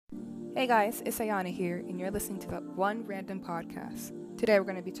Hey guys, it's Ayana here, and you're listening to the One Random Podcast. Today we're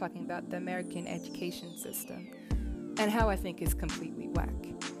going to be talking about the American education system and how I think it's completely whack.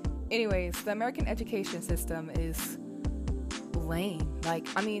 Anyways, the American education system is lame.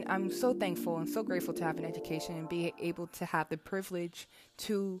 I'm so thankful and so grateful to have an education and be able to have the privilege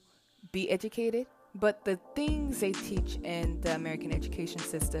to be educated, but the things they teach in the American education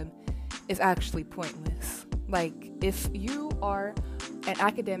system is actually pointless. Like, if you are an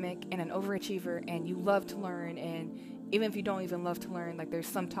academic and an overachiever and you love to learn, and even if you don't even love to learn, like, there's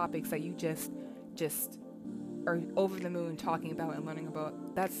some topics that you just are over the moon talking about and learning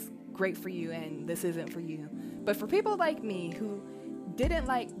about, that's great for you, and this isn't for you. But for people like me who didn't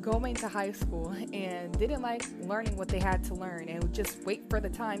like going to high school and didn't like learning what they had to learn and would just wait for the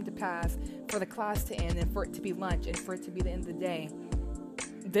time to pass, for the class to end, and for it to be lunch, and for it to be the end of the day,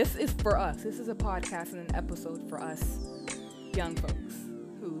 this is for us. This is a podcast and an episode for us young folks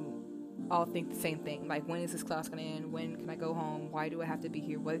who all think the same thing. Like, when is this class going to end? When can I go home? Why do I have to be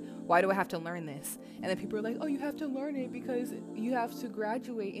here? Why do I have to learn this? And then people are like, oh, you have to learn it because you have to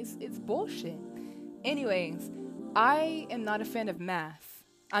graduate. It's bullshit. Anyways, I am not a fan of math.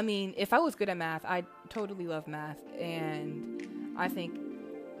 I mean, if I was good at math, I'd totally love math. And I think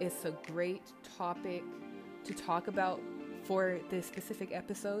it's a great topic to talk about for this specific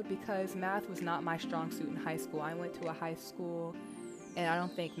episode, because math was not my strong suit in high school. I went to a high school and I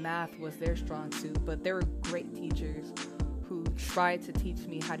don't think math was their strong suit, but there were great teachers who tried to teach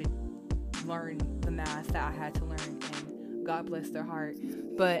me how to learn the math that I had to learn, and God bless their heart.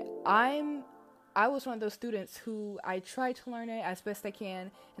 But I was one of those students who I tried to learn it as best I can,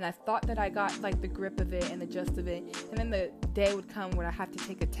 and I thought that I got like the grip of it and the gist of it, and then the day would come when I have to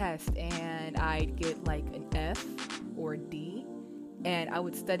take a test and I'd get like an F or a D, and I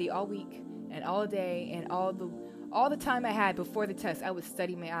would study all week and all day, and all the time I had before the test, I would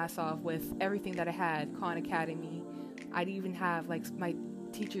study my ass off with everything that I had, Khan Academy. I'd even have like my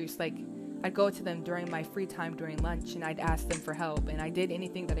teachers, like, I'd go to them during my free time during lunch and I'd ask them for help, and I did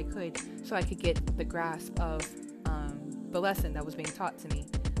anything that I could so I could get the grasp of the lesson that was being taught to me.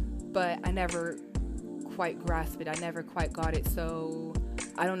 But I never quite grasped it. I never quite got it. So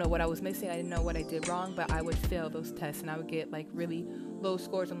I don't know what I was missing. I didn't know what I did wrong, but I would fail those tests, and I would get like really low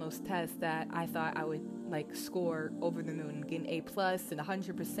scores on those tests that I thought I would like score over the moon and get an A+ and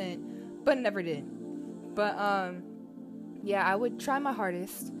 100%, but never did. But yeah, I would try my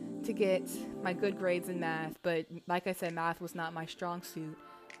hardest to get my good grades in math, but like I said, math was not my strong suit.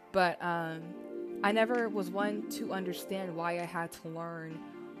 But I never was one to understand why I had to learn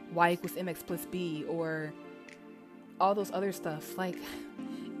y equals mx plus b or all those other stuff. Like,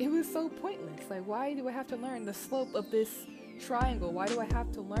 it was so pointless. Like, why do I have to learn the slope of this triangle? Why do I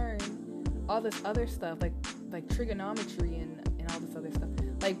have to learn all this other stuff, like trigonometry and all this other stuff?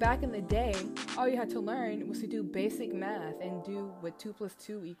 Like, back in the day, all you had to learn was to do basic math and do what 2 plus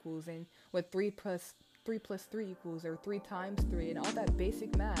 2 equals, and what 3 plus 3 equals, or 3 times 3, and all that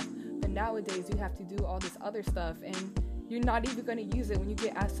basic math. But nowadays, you have to do all this other stuff, and you're not even going to use it when you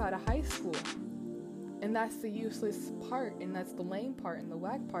get outside of high school. And that's the useless part, and that's the lame part and the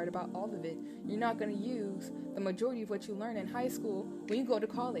whack part about all of it. You're not going to use the majority of what you learn in high school when you go to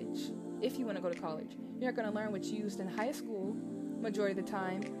college. If you want to go to college, you're not going to learn what you used in high school majority of the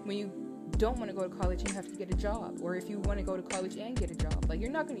time when you don't want to go to college and you have to get a job, or if you want to go to college and get a job. Like,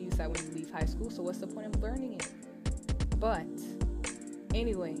 you're not going to use that when you leave high school, so what's the point of learning it? But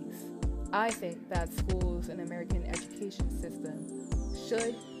anyways, I think that schools and American education system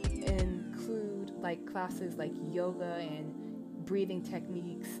should include like classes like yoga and breathing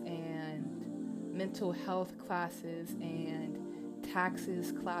techniques and mental health classes and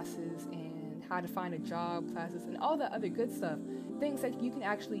taxes classes and how to find a job classes and all that other good stuff. Things that you can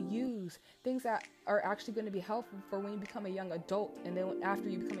actually use, things that are actually going to be helpful for when you become a young adult, and then after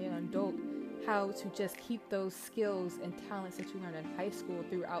you become a young adult, how to just keep those skills and talents that you learned in high school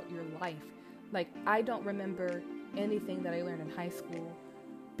throughout your life. Like, I don't remember anything that I learned in high school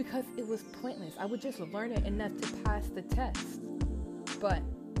because it was pointless. I would just learn it enough to pass the test. But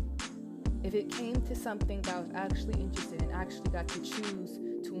if it came to something that I was actually interested in, actually got to choose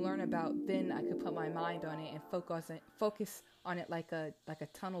to learn about, then I could put my mind on it and focus on it like a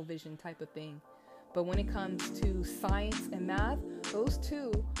tunnel vision type of thing. But when it comes to science and math, those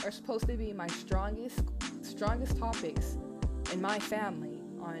two are supposed to be my strongest topics in my family,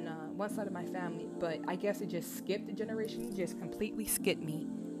 on one side of my family. But I guess it just skipped a generation, just completely skipped me.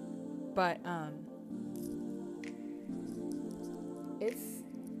 But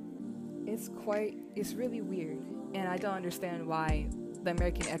it's really weird, and I don't understand why the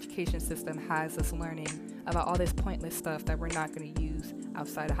American education system has us learning about all this pointless stuff that we're not going to use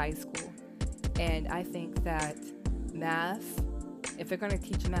outside of high school. And I think that math, if they're going to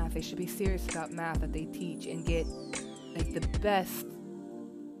teach math, they should be serious about math that they teach and get like the best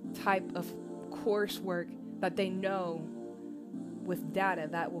type of coursework that they know with data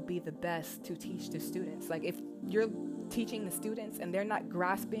that will be the best to teach the students. Like if you're teaching the students and they're not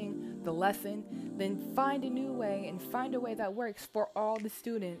grasping the lesson, then find a new way and find a way that works for all the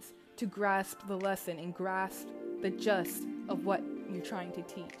students to grasp the lesson and grasp the gist of what you're trying to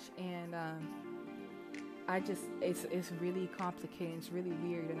teach. And it's really complicated. It's really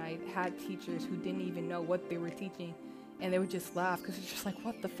weird. And I had teachers who didn't even know what they were teaching, and they would just laugh because it's just like,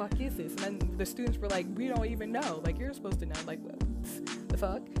 what the fuck is this? And then the students were like, we don't even know. Like, you're supposed to know. Like, what the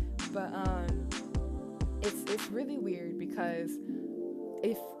fuck? But it's really weird because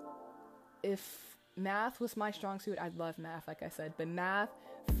if math was my strong suit, I'd love math, like I said. But math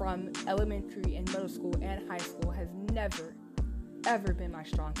from elementary and middle school and high school has never, ever been my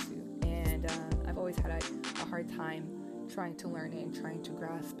strong suit. And I've always had a hard time trying to learn it and trying to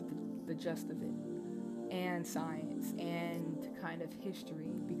grasp the gist of it. And science and kind of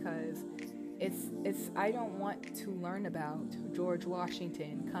history, because I don't want to learn about George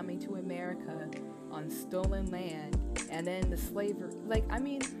Washington coming to America on stolen land and then the slavery. Like, I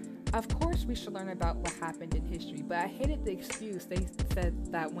mean, of course we should learn about what happened in history, but I hated the excuse they said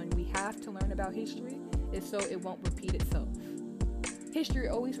that when we have to learn about history, it's so it won't repeat itself. History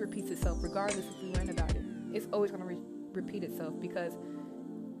always repeats itself regardless if we learn about it. It's always going to repeat itself, because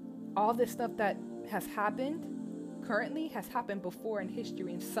all this stuff that has happened currently has happened before in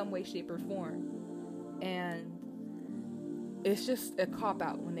history in some way, shape, or form. And it's just a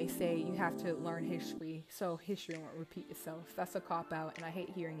cop-out when they say you have to learn history so history won't repeat itself. That's a cop-out, and I hate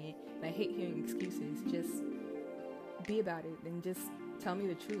hearing it, and I hate hearing excuses. Just be about it and just tell me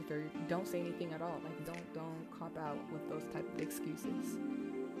the truth, or don't say anything at all. Like, don't cop out with those type of excuses.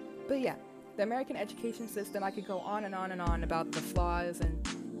 But yeah, the American education system, I could go on and on and on about the flaws and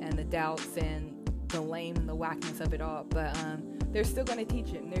the doubts and the lame and the whackness of it all, but they're still going to teach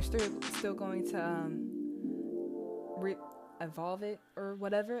it, and they're still going to evolve it or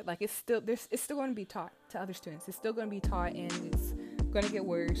whatever. Like, it's still going to be taught to other students. It's still going to be taught, and it's going to get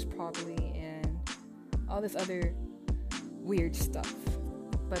worse probably, and all this other weird stuff.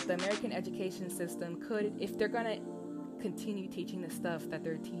 But the American education system could, if they're going to continue teaching the stuff that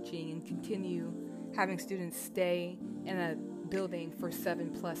they're teaching and continue having students stay in a building for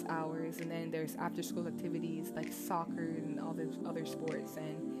 7+ hours, and then there's after school activities like soccer and all those other sports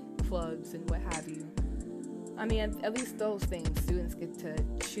and clubs and what have you. I mean, at least those things, students get to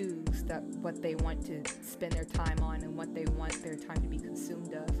choose what they want to spend their time on and what they want their time to be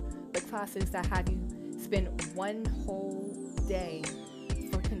consumed of. But classes that have you spend one whole day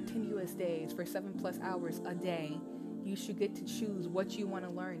for continuous days for 7+ hours a day, you should get to choose what you want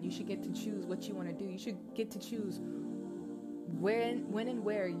to learn. You should get to choose what you want to do. You should get to choose when and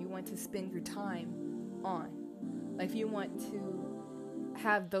where you want to spend your time on. Like, if you want to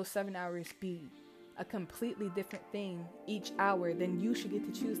have those 7 hours be a completely different thing each hour, then you should get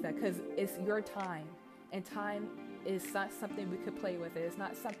to choose that, because it's your time, and time is not something we could play with. It's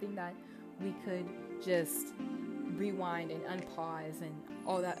not something that we could just rewind and unpause and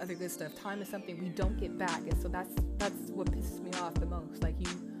all that other good stuff. Time is something we don't get back, and so that's what pisses me off the most. Like,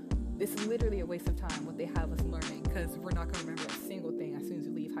 it's literally a waste of time what they have us learning, because we're not going to remember a single thing as soon as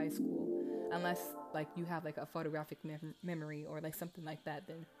you leave high school, unless like you have like a photographic memory or like something like that.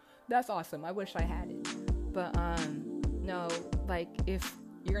 Then that's awesome. I wish I had it. But no, like, if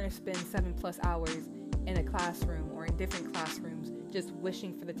you're going to spend 7+ hours in a classroom or in different classrooms just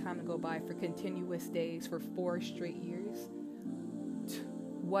wishing for the time to go by for continuous days for 4 straight years,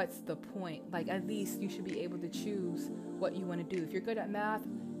 what's the point? Like, at least you should be able to choose what you want to do. If you're good at math,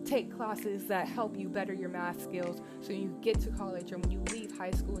 take classes that help you better your math skills, so when you get to college or when you leave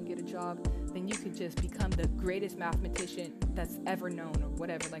high school and get a job, then you could just become the greatest mathematician that's ever known, or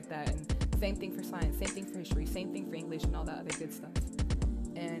whatever like that. And same thing for science, same thing for history, same thing for English and all that other good stuff.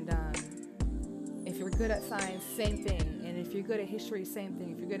 And if you're good at science, same thing. And if you're good at history, same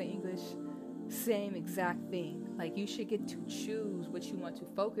thing. If you're good at English, same exact thing. Like, you should get to choose what you want to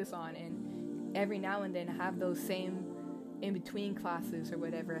focus on, and every now and then have those same in-between classes or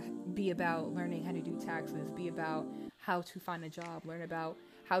whatever be about learning how to do taxes, be about how to find a job, learn about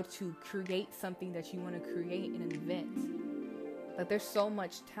how to create something that you want to create in an event. Like, there's so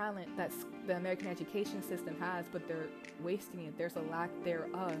much talent that the American education system has, but they're wasting it. There's a lack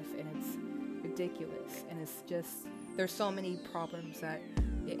thereof, and it's ridiculous. And it's just, there's so many problems that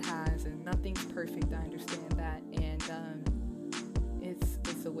it has, and nothing's perfect. I understand that, and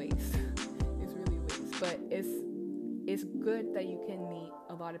it's a waste. It's really a waste. But it's good that you can meet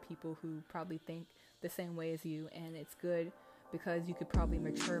a lot of people who probably think the same way as you, and it's good because you could probably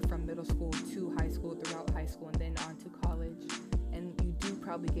mature from middle school to high school, throughout high school, and then on to college, and you do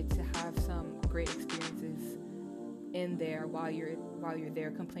probably get to have some great experiences in there while you're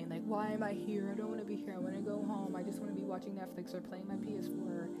there, complaining like, why am I here? I don't want to be here. I want to go home. I just want to be watching Netflix or playing my PS4,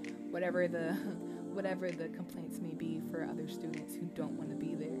 or whatever the complaints may be for other students who don't want to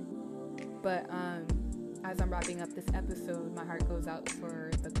be there. But as I'm wrapping up this episode, my heart goes out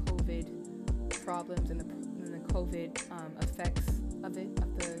for the COVID problems and the COVID effects of the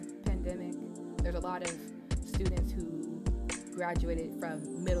pandemic. There's a lot of students who graduated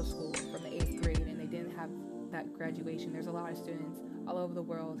from middle school, from the 8th grade, and they didn't have that graduation. There's a lot of students all over the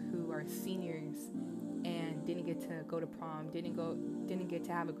world who are seniors and didn't get to go to prom, didn't get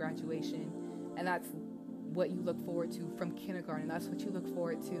to have a graduation, and that's what you look forward to from kindergarten. That's what you look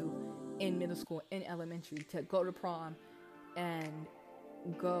forward to in middle school, in elementary, to go to prom and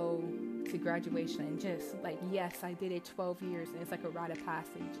go to graduation, and just like, yes, I did it 12 years, and it's like a rite of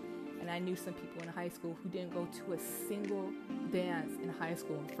passage. And I knew some people in high school who didn't go to a single dance in high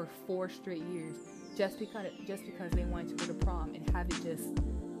school for 4 straight years, just because they wanted to go to prom and have it just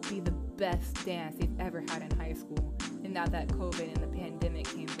be the best dance they've ever had in high school. And now that COVID and the pandemic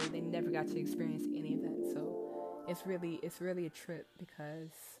came through, they never got to experience any of that. So it's really a trip,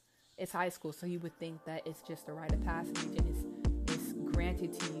 because it's high school, so you would think that it's just a rite of passage and it's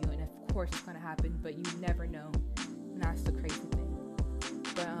granted to you, and of course it's going to happen, but you never know, and that's the crazy thing.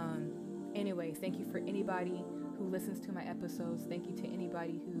 But anyways, thank you for anybody who listens to my episodes. Thank you to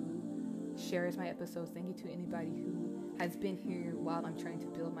anybody who shares my episodes. Thank you to anybody who has been here while I'm trying to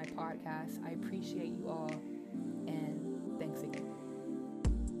build my podcast. I appreciate you all.